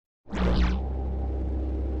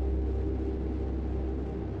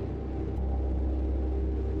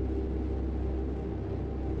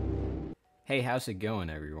Hey, how's it going,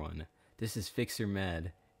 everyone? This is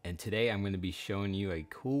FixerMed, and today I'm going to be showing you a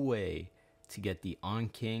cool way to get the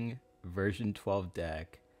Anking version 12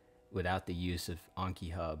 deck without the use of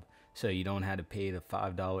AnkiHub. So you don't have to pay the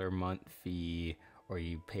 $5 a month fee, or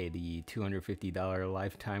you pay the $250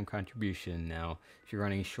 lifetime contribution. Now, if you're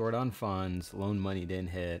running short on funds, loan money didn't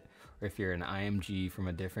hit, or if you're an IMG from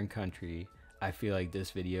a different country, I feel like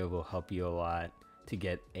this video will help you a lot to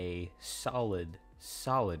get a solid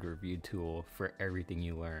review tool for everything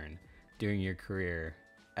you learn during your career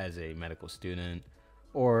as a medical student,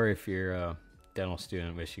 or if you're a dental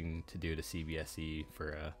student wishing to do the CBSE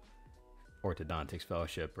for a orthodontics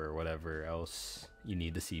fellowship or whatever else you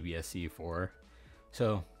need the CBSE for.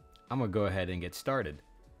 So I'm gonna go ahead and get started.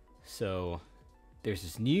 So there's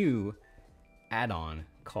this new add-on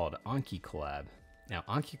called AnkiCollab. Now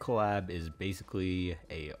AnkiCollab is basically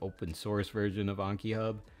a open source version of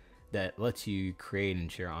AnkiHub that lets you create and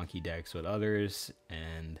share Anki decks with others,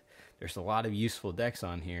 and there's a lot of useful decks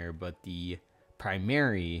on here, but the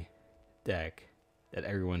primary deck that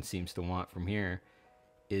everyone seems to want from here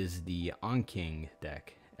is the Anking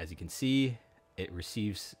deck. As you can see, it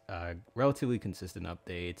receives relatively consistent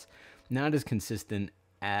updates, not as consistent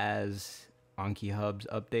as AnkiHub's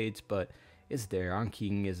updates, but it's there.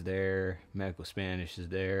 Anking is there, Medical Spanish is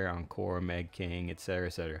there, Encore, MedKing, etc.,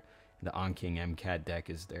 etc. The Anking MCAT deck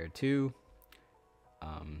is there too.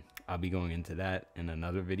 I'll be going into that in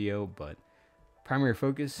another video, but primary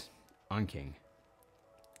focus, Anking.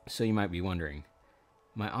 So you might be wondering,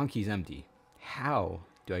 my Anki's empty. How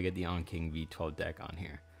do I get the Anking V12 deck on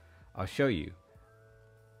here? I'll show you.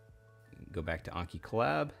 Go back to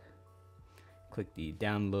AnkiCollab, click the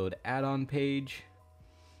download add-on page,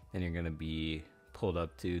 then you're gonna be pulled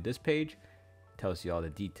up to this page. Tells you all the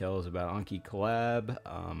details about AnkiCollab.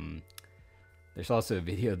 There's also a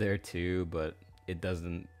video there too, but it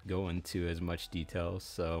doesn't go into as much details,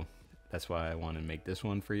 so that's why I want to make this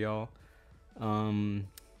one for y'all.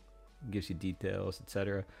 Gives you details,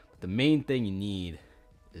 etc. But the main thing you need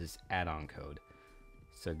is add-on code.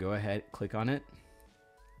 So go ahead, click on it,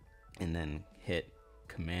 and then hit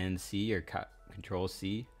Command C or Control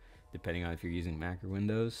C, depending on if you're using Mac or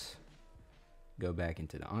Windows. Go back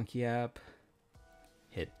into the Anki app,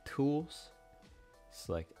 hit Tools,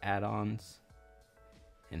 select Add-ons,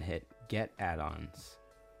 and hit Get Add-ons.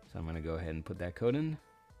 So I'm going to go ahead and put that code in.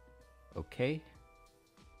 Okay.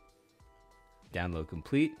 Download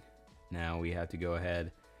complete. Now we have to go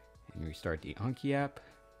ahead and restart the Anki app.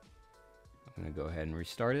 I'm going to go ahead and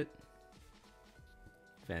restart it.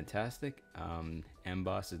 Fantastic.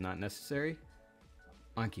 Emboss is not necessary.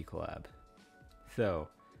 AnkiCollab. So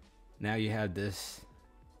now you have this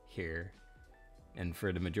here, and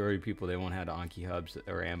for the majority of people, they won't have the AnkiHubs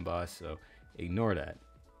or Emboss, so ignore that.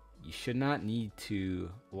 You should not need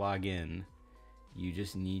to log in. You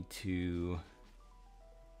just need to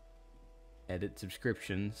edit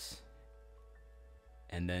subscriptions,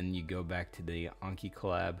 and then you go back to the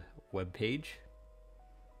AnkiCollab webpage,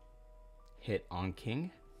 hit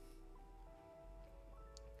Anking,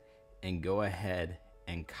 and go ahead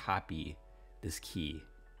and copy this key.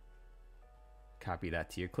 Copy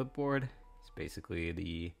that to your clipboard. It's basically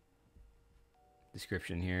the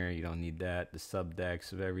description here. You don't need that. The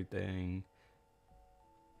subdecks of everything,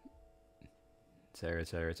 etc.,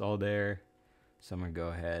 etc. It's all there. So I'm gonna go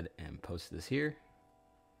ahead and post this here.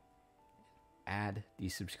 Add the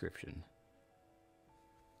subscription.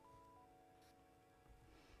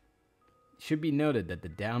 It should be noted that the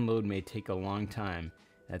download may take a long time.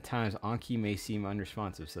 At times, Anki may seem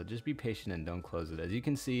unresponsive, so just be patient and don't close it. As you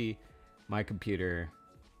can see, my computer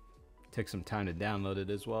took some time to download it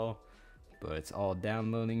as well, but it's all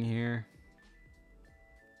downloading here.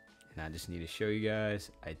 And I just need to show you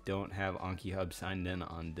guys, I don't have AnkiHub signed in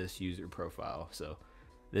on this user profile, so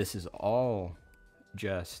this is all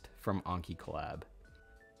just from AnkiCollab.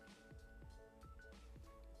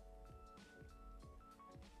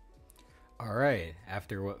 Alright,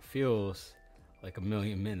 after what feels like a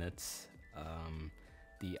million minutes,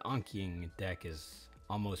 the Anking deck is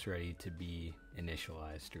almost ready to be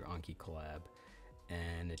initialized through AnkiCollab,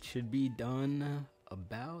 and it should be done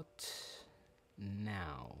about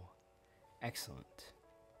now. Excellent.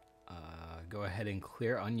 Go ahead and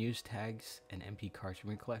clear unused tags and empty cards from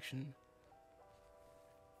your collection.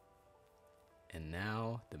 And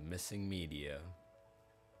now the missing media.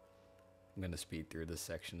 I'm gonna speed through this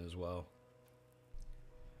section as well.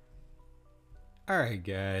 Alright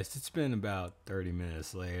guys, it's been about 30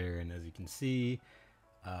 minutes later, and as you can see,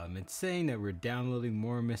 it's saying that we're downloading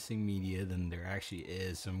more missing media than there actually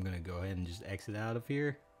is, so I'm going to go ahead and just exit out of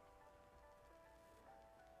here.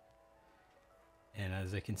 And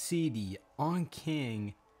as I can see, the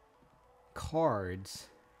Anking cards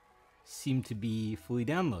seem to be fully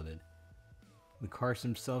downloaded. The cards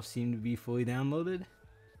themselves seem to be fully downloaded.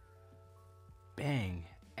 Bang,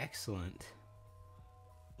 excellent.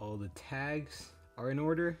 All the tags are in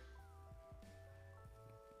order.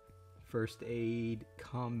 First Aid,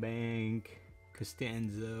 Combank,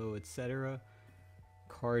 Costanzo, etc.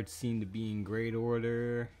 Cards seem to be in great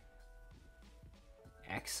order.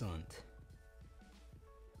 Excellent.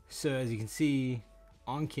 So as you can see,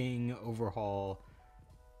 Anking overhaul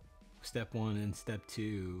step 1 and step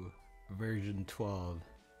 2 version 12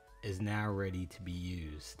 is now ready to be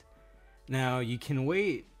used. Now you can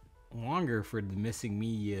wait longer for the missing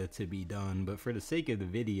media to be done, but for the sake of the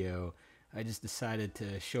video, I just decided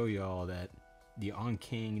to show y'all that the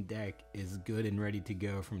Anking deck is good and ready to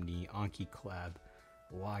go from the AnkiCollab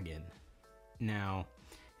login. Now,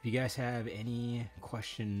 if you guys have any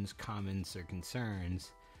questions, comments, or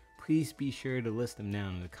concerns, please be sure to list them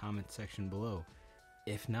down in the comment section below.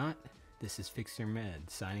 If not, this is FixerMed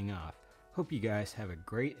signing off. Hope you guys have a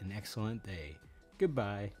great and excellent day.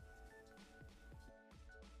 Goodbye.